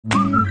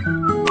Come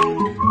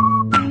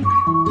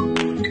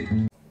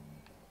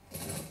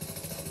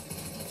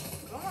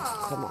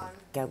on,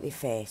 get out my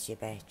face, you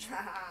bitch.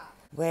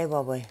 Where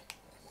were we?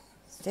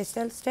 Stay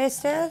still, stay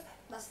still.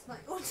 That's my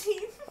own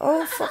team.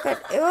 Oh, fuck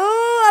it.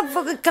 Oh, I'm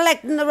fucking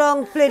collecting the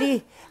wrong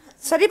bloody...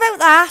 Sorry about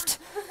that.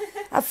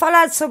 I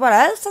followed someone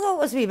else. I thought it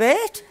was me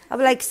mate.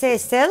 I'm like, stay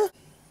still.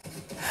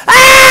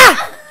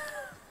 Ah!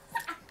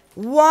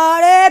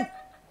 What a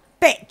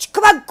bitch.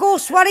 Come on,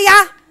 Ghost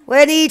Warrior.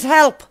 We need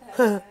help.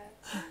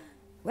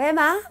 Where am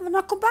I? Have I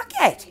not come back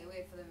yet?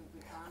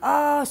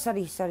 Oh,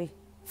 sorry.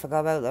 Forgot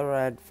about the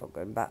red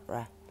fucking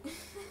battery.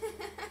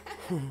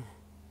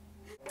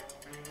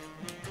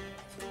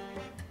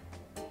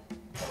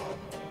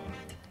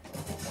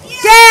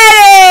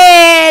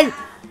 Get in!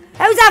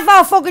 How's that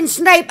for a fucking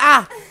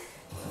sniper?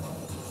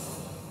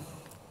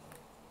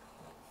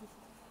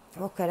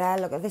 Fucking hell,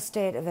 look at the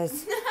state of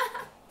us.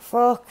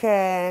 Fucking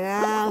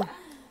hell.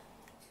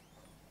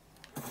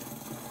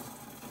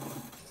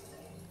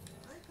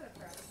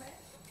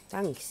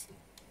 Thanks.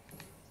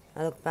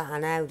 I look better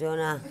now, don't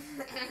I?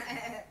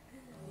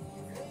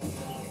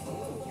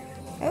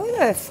 Who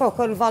the fuck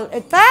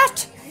unvaulted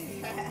that?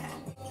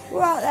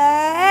 What the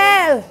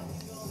hell?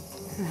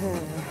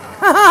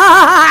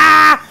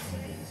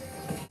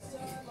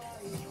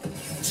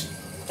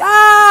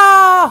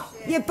 Oh,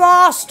 you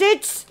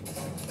bastards!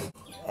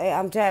 Hey,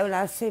 I'm down.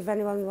 I'll see if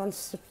anyone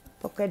wants to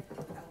fucking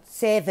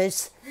save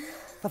us.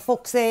 For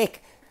fuck's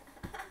sake.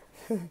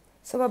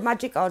 Some of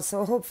magic on,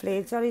 so hopefully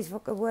it's on his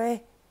fucking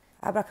way.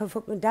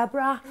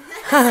 Abracadabra.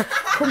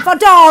 Come for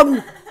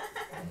Don!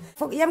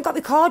 Fuck, you haven't got my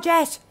card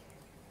yet.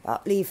 Oh,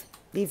 leave.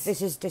 Leave,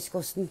 this is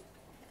disgusting.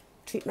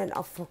 Treatment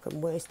of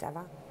fucking worst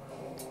ever.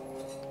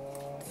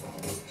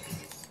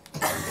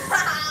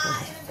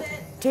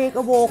 Take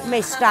a walk,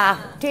 mister.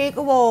 Take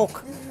a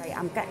walk. Right,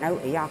 I'm getting out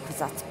of here because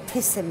that's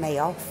pissing me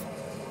off.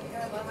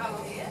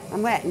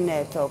 I'm waiting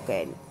there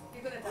talking.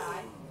 You're gonna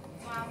die.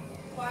 Mom,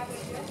 why would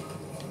you?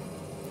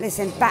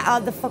 Listen, back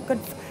on the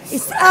fucking...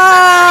 It's...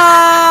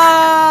 Ah!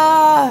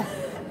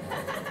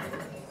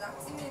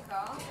 That's in your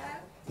car,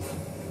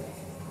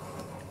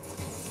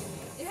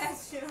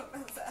 yes, she don't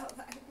mess it up.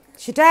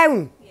 She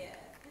down? Yeah.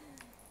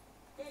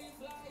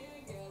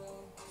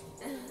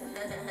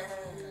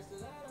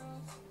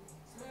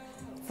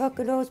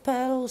 Fucking those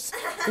pearls.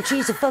 And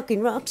she's a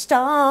fucking rock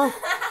star.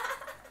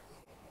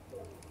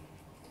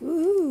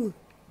 Ooh.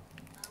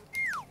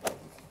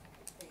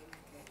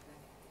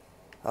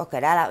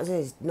 Okay, that was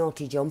his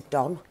naughty jump,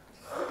 Don.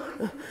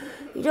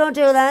 You don't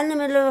do that in the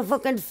middle of a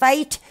fucking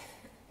fight.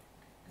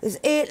 There's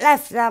 8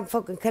 left and I'm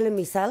fucking killing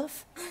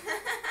myself.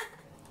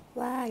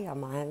 Why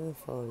am I having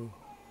fun?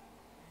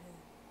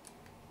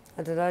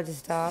 I don't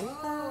understand.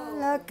 Oh,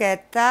 look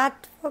at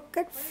that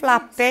fucking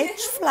flap,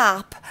 bitch,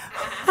 flap.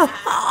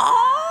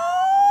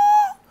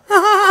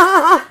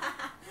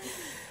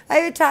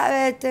 I would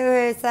try to do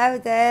it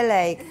out there,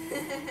 like.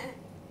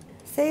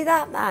 See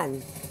that,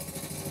 man?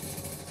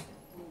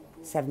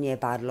 7-year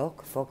bad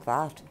luck, fuck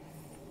that.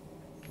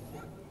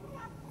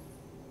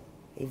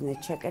 Even the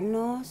chicken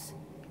knows.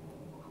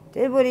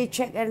 Did we eat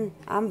chicken?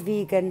 I'm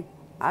vegan.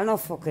 I'll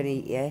not fucking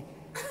eat you.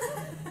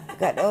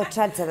 Got no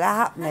chance of that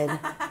happening.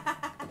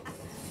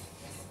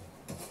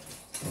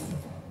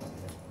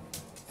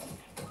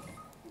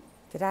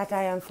 Did I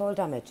die on fall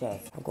damage, eh?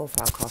 I'll go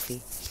for a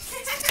coffee.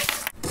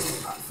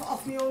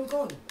 Off my own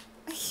gun.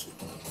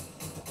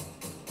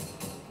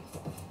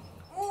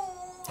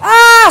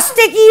 Ah,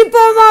 sticky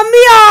bum on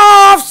me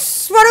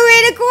arse! What a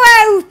way to go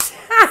out!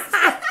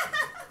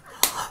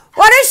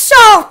 What a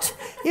shot!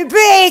 You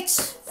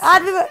bitch!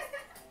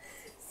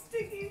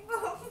 Sticky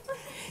bum.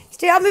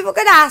 Stay on me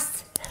fucking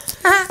ass.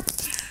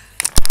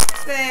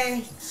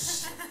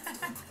 Bitch.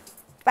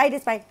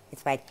 It's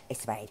fine.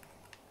 It's fine.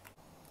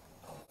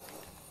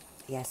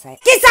 Yes, I...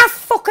 Give that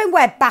fucking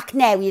web back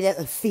now, you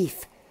little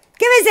thief.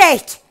 Give us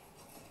it.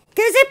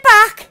 Give us it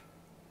back.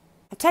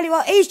 I tell you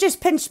what, he's just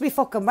pinched me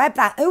fucking web.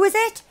 That. Who is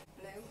it?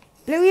 Blue.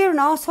 Blue, you're an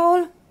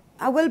arsehole.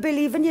 I will be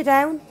leaving you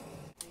down.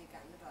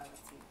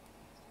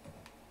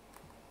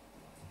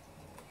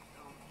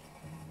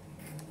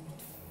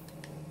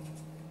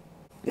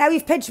 Now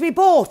you've pinched me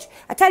boat.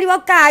 I tell you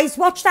what, guys,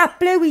 watch that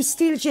Blue. He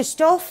steals your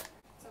stuff.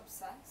 It's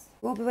obsessed.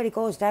 Won't be when he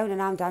goes down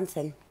and I'm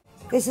dancing.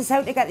 This is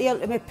how to get the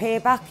ultimate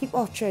payback. Keep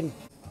watching.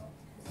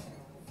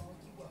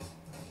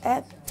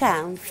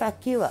 Uptown,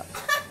 fuck you up.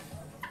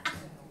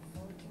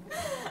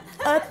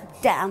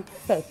 Up, down,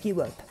 fuck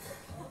you up.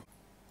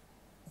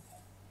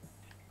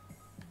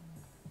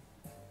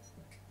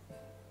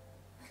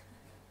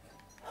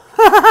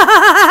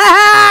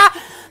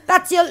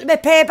 That's the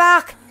ultimate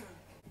payback.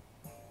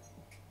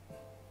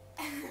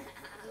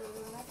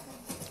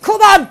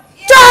 Come on,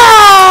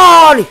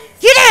 John!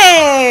 Get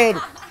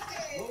in!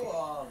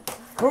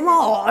 Come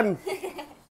on.